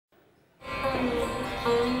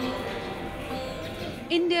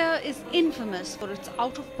India is infamous for its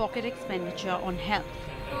out-of-pocket expenditure on health.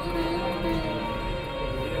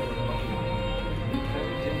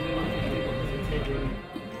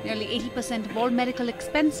 Nearly 80% of all medical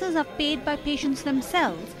expenses are paid by patients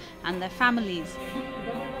themselves and their families.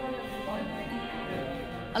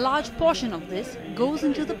 A large portion of this goes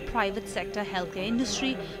into the private sector healthcare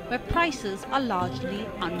industry, where prices are largely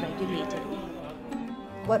unregulated.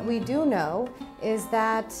 What we do know is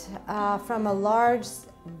that from a large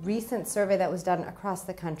recent survey that was done across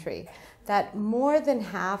the country, that more than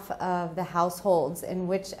half of the households in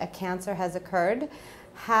which a cancer has occurred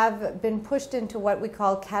have been pushed into what we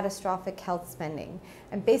call catastrophic health spending.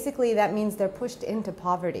 And basically that means they're pushed into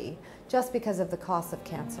poverty just because of the cost of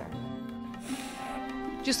cancer.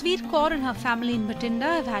 Jasveer Kaur and her family in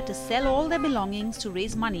Bhatinda have had to sell all their belongings to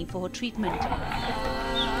raise money for her treatment.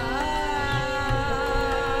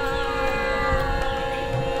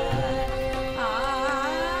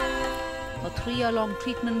 Her 3-year-long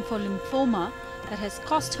treatment for lymphoma that has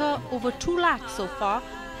cost her over 2 lakhs so far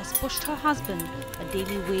has pushed her husband, a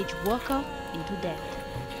daily wage worker, into debt.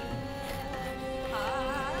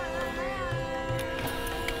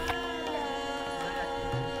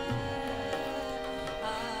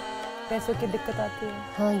 पैसों की दिक्कत आती है।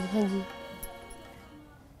 हाँ जी, हाँ जी।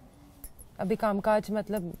 अभी कामकाज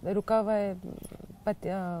मतलब रुका हुआ है,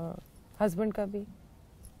 हस्बैंड का भी।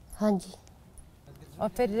 हाँ जी। और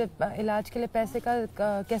फिर इलाज के लिए पैसे का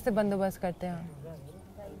कैसे बंदोबस्त करते हैं?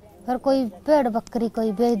 फिर कोई भेड़ बकरी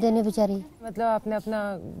कोई बेच देने बेचारी। मतलब आपने अपना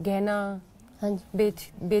गहना हाँ जी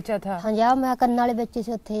बेचा था? हाँ जी, मैं कन्न वाले बेचे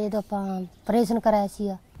से थे तो ऑपरेशन कराया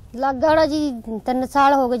सी। लग गया जी 3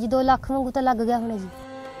 साल हो गए जी, 2 लाख वांगू तो लग गया होने जी।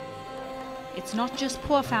 It's not just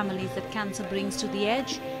poor families that cancer brings to the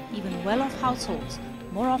edge. Even well-off households,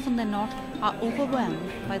 more often than not, are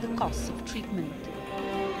overwhelmed by the costs of treatment.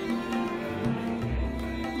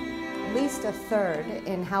 At least a third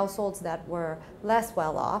in households that were less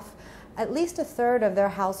well off, at least a third of their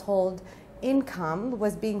household income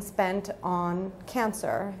was being spent on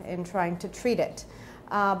cancer in trying to treat it.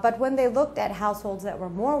 But when they looked at households that were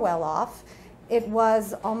more well off, it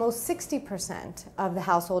was almost 60% of the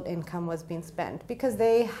household income was being spent because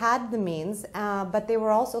they had the means, but they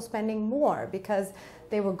were also spending more because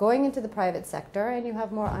they were going into the private sector and you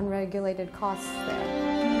have more unregulated costs there.